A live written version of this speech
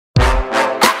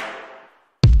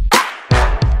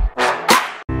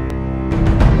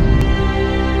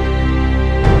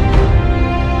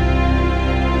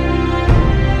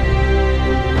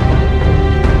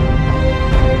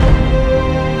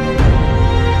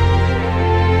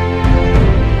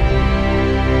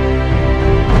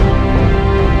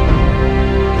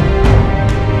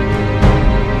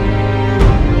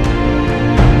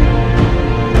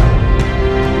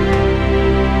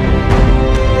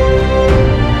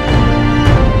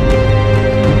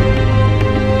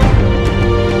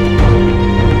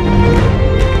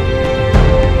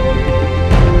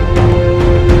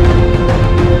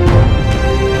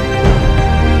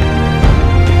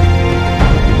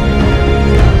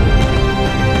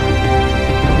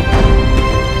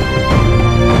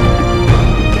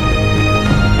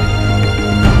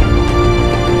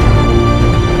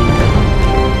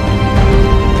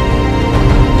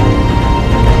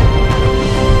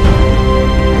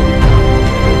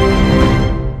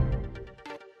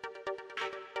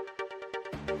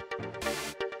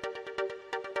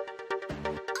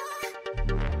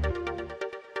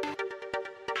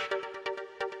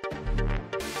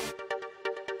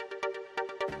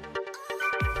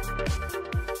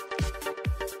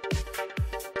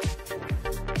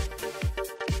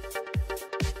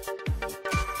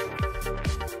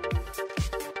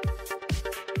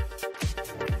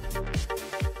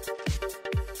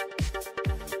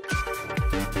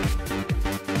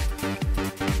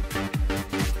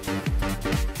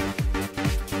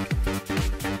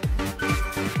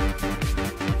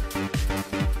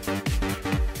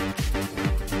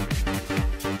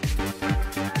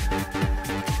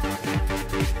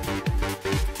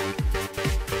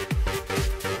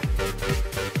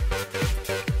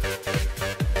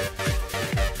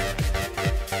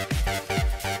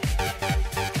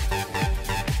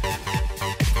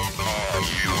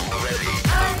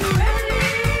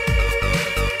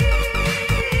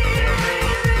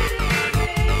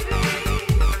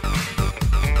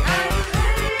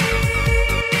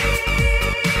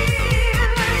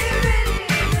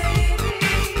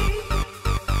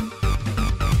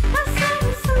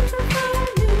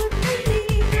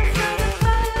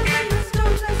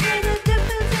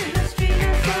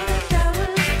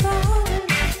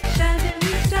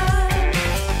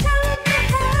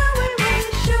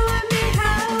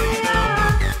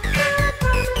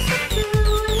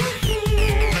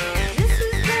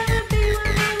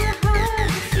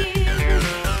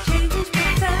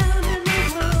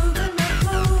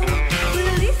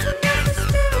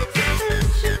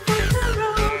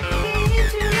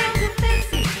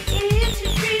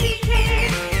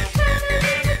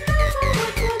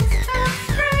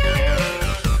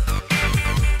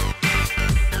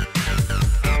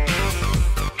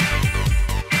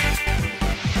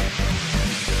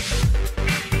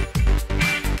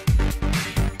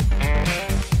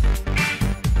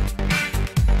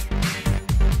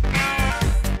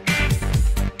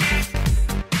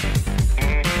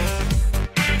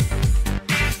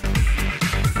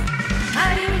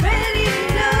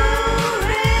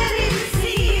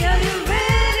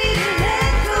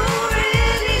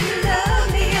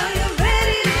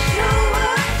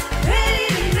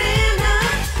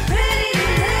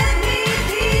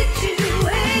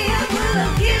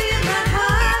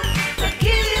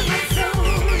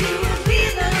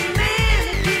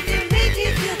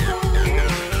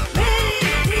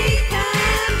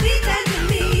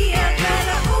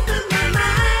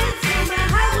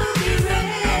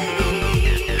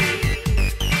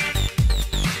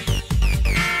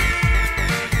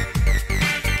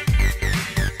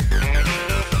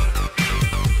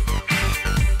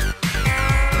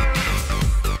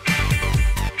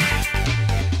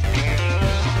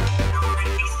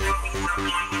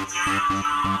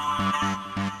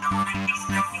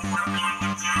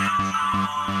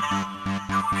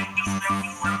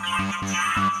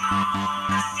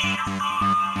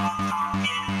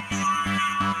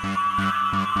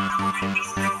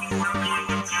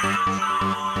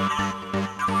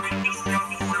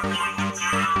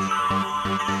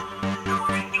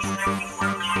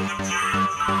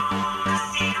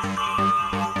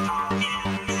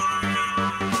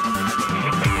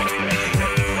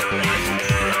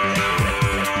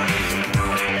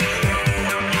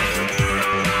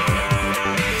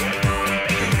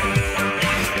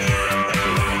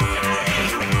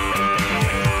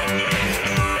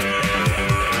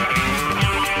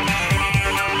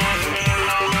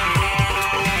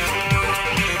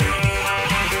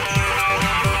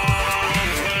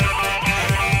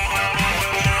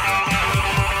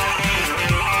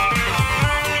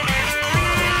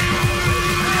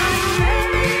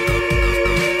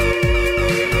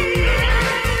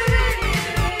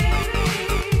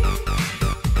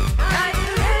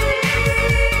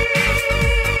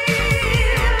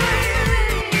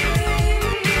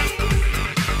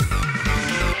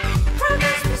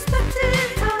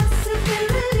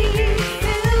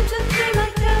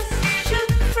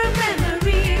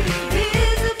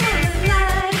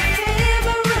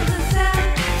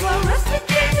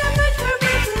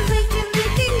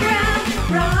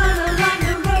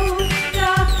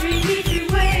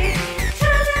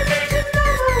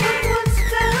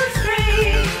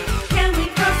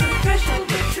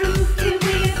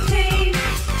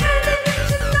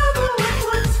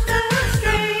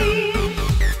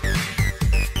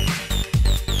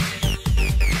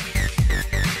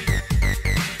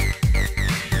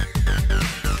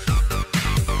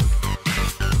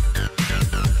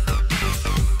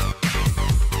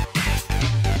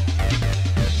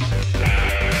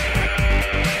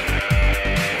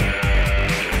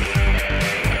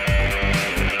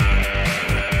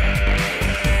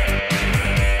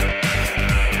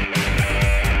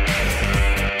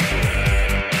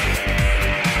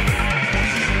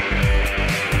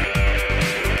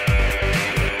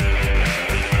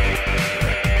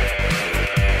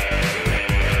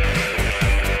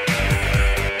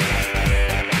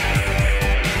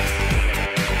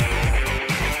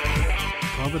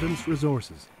Providence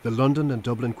Resources, the London and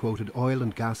Dublin quoted oil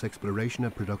and gas exploration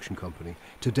and production company,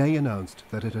 today announced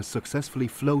that it has successfully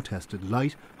flow tested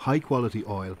light, high quality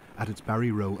oil at its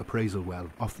Barry Row appraisal well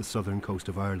off the southern coast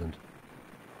of Ireland.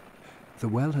 The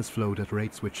well has flowed at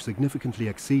rates which significantly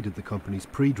exceeded the company's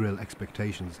pre-drill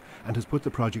expectations and has put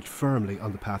the project firmly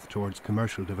on the path towards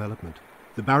commercial development.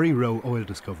 The Barry Row oil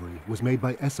discovery was made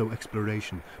by Esso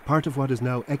Exploration, part of what is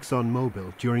now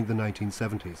ExxonMobil, during the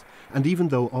 1970s, and even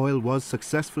though oil was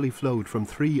successfully flowed from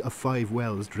 3 of 5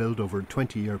 wells drilled over a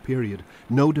 20-year period,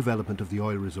 no development of the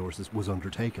oil resources was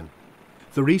undertaken.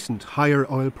 The recent higher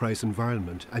oil price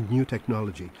environment and new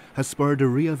technology has spurred a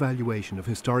re-evaluation of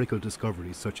historical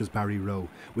discoveries such as Barry Row,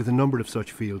 with a number of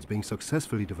such fields being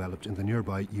successfully developed in the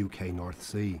nearby UK North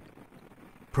Sea.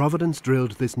 Providence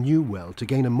drilled this new well to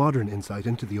gain a modern insight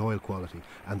into the oil quality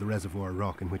and the reservoir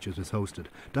rock in which it is hosted,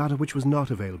 data which was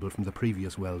not available from the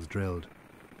previous wells drilled.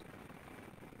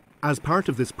 As part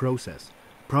of this process,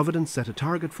 Providence set a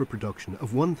target for production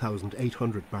of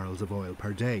 1,800 barrels of oil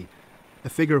per day, a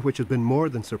figure which has been more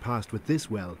than surpassed with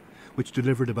this well, which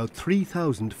delivered about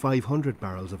 3,500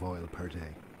 barrels of oil per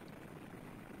day.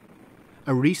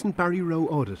 A recent Barry Row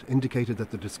audit indicated that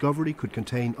the discovery could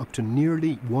contain up to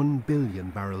nearly 1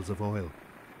 billion barrels of oil.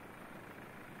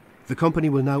 The company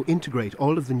will now integrate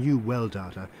all of the new well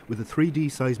data with a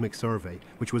 3D seismic survey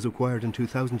which was acquired in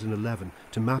 2011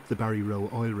 to map the Barry Row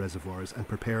oil reservoirs and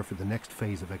prepare for the next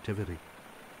phase of activity.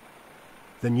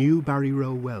 The new Barry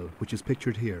Row well, which is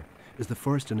pictured here, is the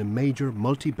first in a major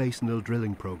multi-basinal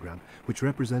drilling program which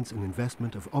represents an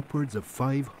investment of upwards of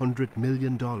 $500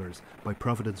 million by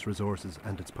Providence Resources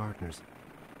and its partners.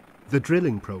 The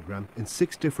drilling program in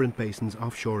 6 different basins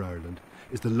offshore Ireland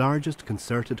is the largest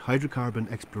concerted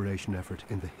hydrocarbon exploration effort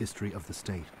in the history of the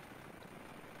state.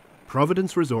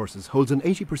 Providence Resources holds an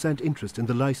 80% interest in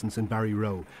the licence in Barry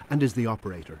Row and is the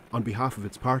operator, on behalf of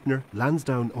its partner,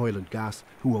 Lansdowne Oil and Gas,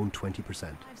 who own 20%.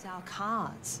 Drives our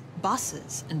cars,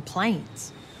 buses and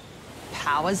planes,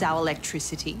 powers our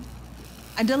electricity,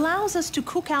 and allows us to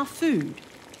cook our food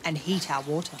and heat our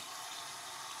water.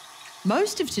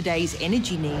 Most of today's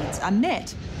energy needs are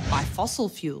met by fossil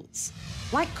fuels,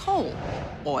 like coal,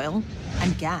 oil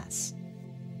and gas.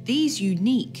 These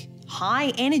unique,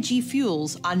 high-energy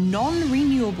fuels are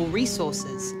non-renewable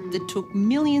resources that took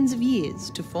millions of years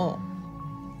to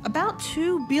form. About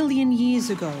 2 billion years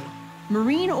ago,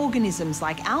 marine organisms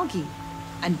like algae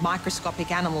and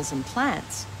microscopic animals and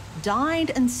plants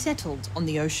died and settled on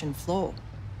the ocean floor.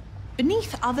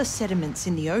 Beneath other sediments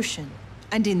in the ocean,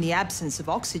 and in the absence of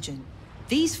oxygen,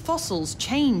 these fossils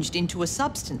changed into a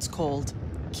substance called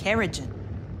kerogen.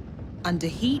 Under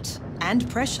heat and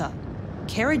pressure,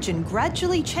 kerogen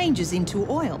gradually changes into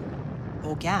oil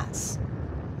or gas.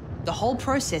 The whole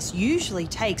process usually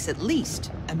takes at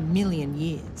least 1 million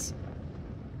years.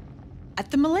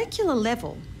 At the molecular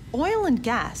level, oil and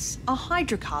gas are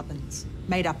hydrocarbons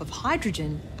made up of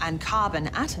hydrogen and carbon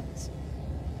atoms.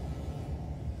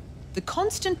 The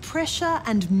constant pressure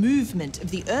and movement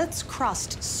of the Earth's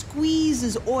crust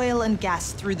squeezes oil and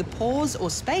gas through the pores or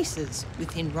spaces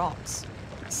within rocks.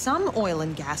 Some oil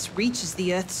and gas reaches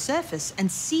the Earth's surface and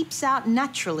seeps out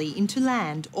naturally into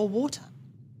land or water.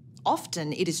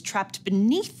 Often it is trapped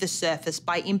beneath the surface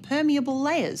by impermeable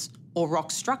layers or rock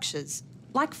structures,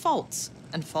 like faults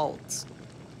and folds.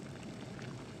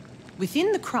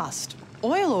 Within the crust,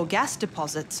 oil or gas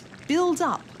deposits build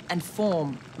up and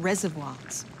form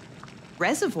reservoirs.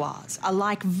 Reservoirs are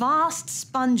like vast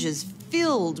sponges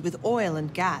filled with oil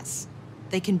and gas.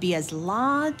 They can be as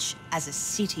large as a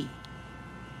city.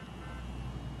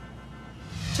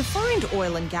 To find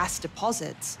oil and gas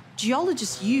deposits,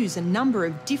 geologists use a number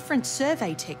of different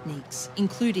survey techniques,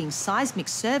 including seismic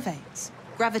surveys,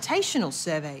 gravitational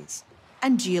surveys,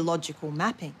 and geological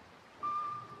mapping.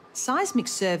 Seismic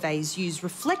surveys use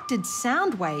reflected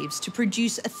sound waves to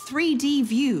produce a 3D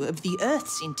view of the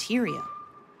Earth's interior.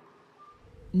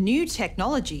 New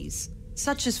technologies,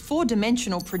 such as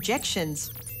four-dimensional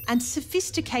projections and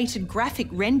sophisticated graphic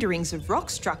renderings of rock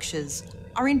structures,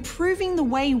 are improving the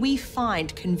way we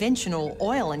find conventional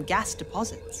oil and gas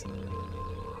deposits.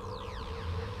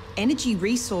 Energy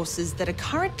resources that are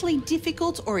currently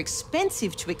difficult or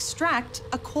expensive to extract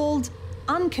are called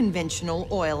unconventional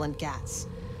oil and gas.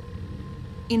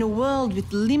 In a world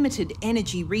with limited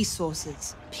energy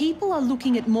resources, people are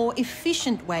looking at more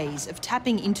efficient ways of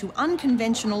tapping into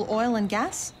unconventional oil and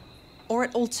gas, or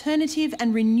at alternative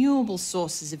and renewable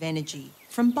sources of energy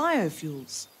from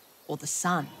biofuels or the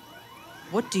sun.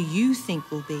 What do you think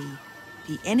will be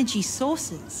the energy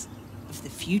sources of the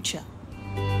future?